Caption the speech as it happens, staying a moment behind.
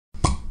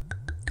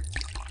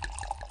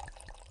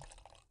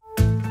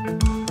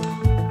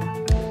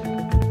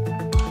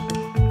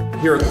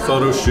here at the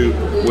photo shoot,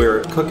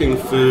 we're cooking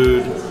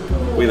food,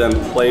 we then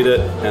plate it,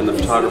 and the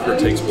photographer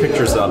takes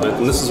pictures of it,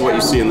 and this is what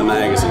you see in the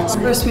magazines.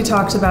 First we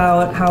talked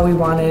about how we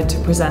wanted to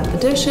present the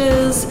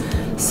dishes.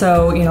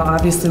 So,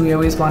 obviously we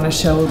always want to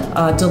show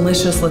a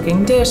delicious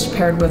looking dish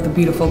paired with a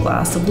beautiful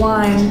glass of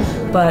wine.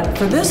 But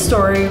for this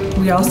story,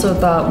 we also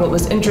thought what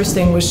was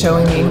interesting was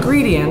showing the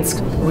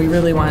ingredients. We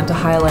really wanted to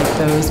highlight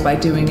those by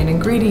doing an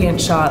ingredient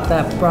shot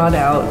that brought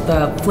out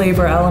the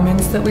flavor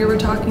elements that we were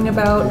talking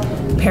about,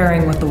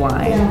 pairing with the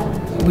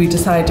wine. We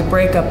decided to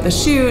break up the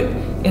shoot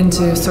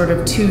into sort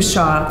of two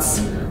shots,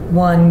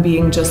 one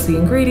being just the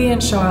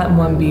ingredient shot and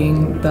one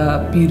being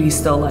the beauty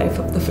still life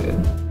of the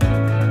food.